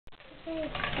Okay,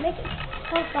 make it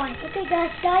fine. Okay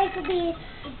guys will be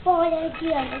born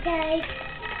again, okay?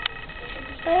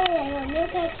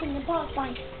 Meerkat Kingdom part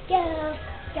 5. Go!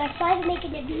 Guys, guys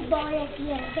making it be born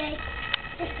again, okay?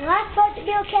 This is the last part of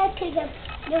Meerkat Kingdom.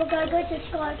 Now we're gonna go to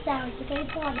Scar Sounds, okay?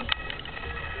 Party.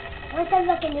 Once I'm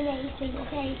looking at anything,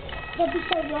 okay? It's gonna be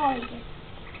so long.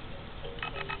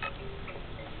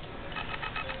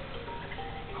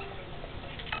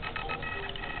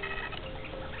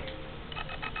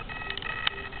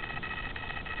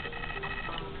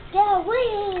 Go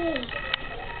away!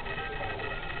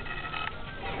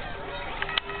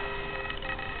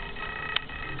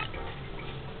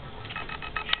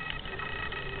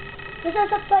 This is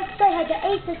the first time I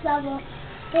can ace this level.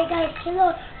 Okay guys, so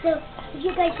if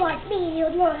you guys want me,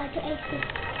 you'll know how to ace this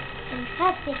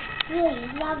fantastic, really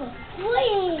level.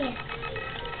 Whee!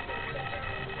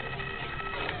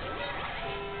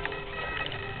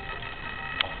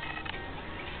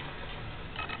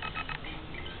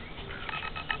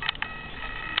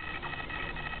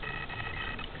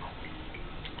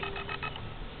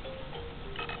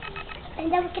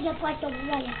 And then we're gonna play some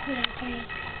really cool, okay?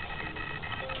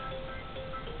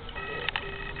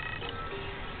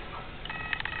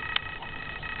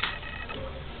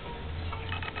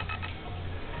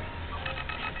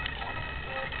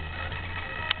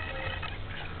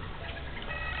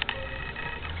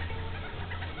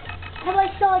 How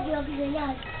I saw you over there,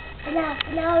 yes. And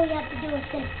now all we have to do is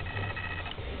this.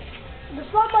 The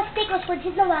 4 more stickers for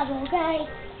this level, okay?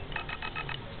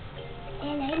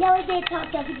 And I know I did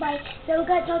talk to everybody, so we're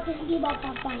going to talk to some people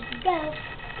about Spicy. Go.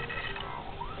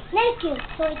 Thank you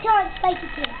for return Spicy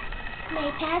Tail. May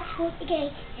pass through the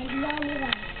gate and be on your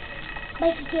way.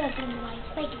 Spicy Tail's on the way.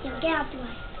 Spicy Tail, get out the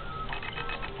way.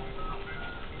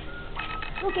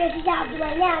 Who cares? He's out the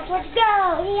way now, so let's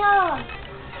go! Yeehaw!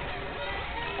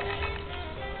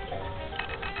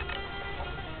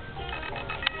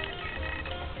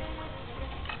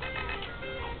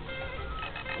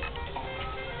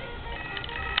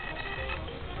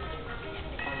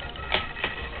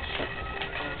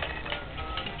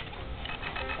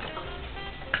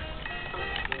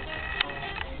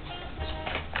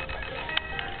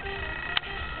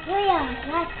 Oh yeah,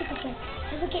 last ticket.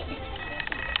 Don't forget the...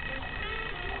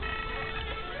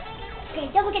 Okay,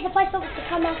 don't forget the price bubble to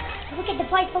come out. Don't forget the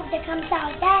price bubble that comes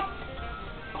out. That.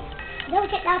 Don't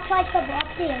forget that price bubble up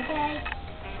there, okay?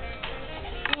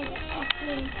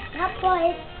 And that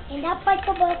price, and that price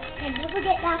bubble, and don't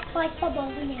forget that price bubble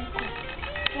over there,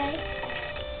 okay?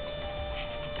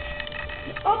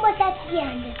 You're almost at the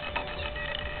end.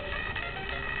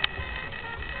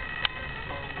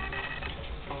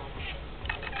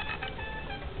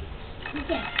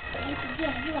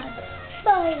 Yeah, you are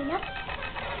fine enough.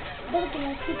 Then we're going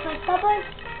to see price bubbles.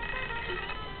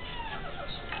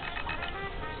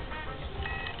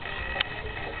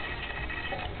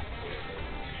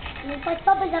 And the price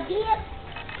bubbles up here.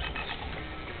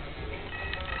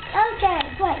 Okay,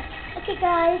 great. Okay,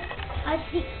 guys. I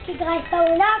see you guys, but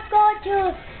we're not going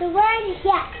to the run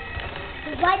yet.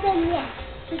 The run yet.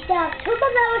 We still have 2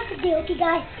 more levels to do. Okay,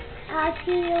 guys. I'll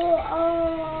see you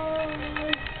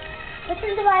on... What's the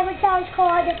survivor challenge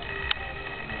called?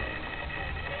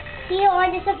 See you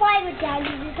on the survivor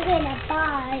challenge.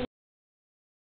 Bye.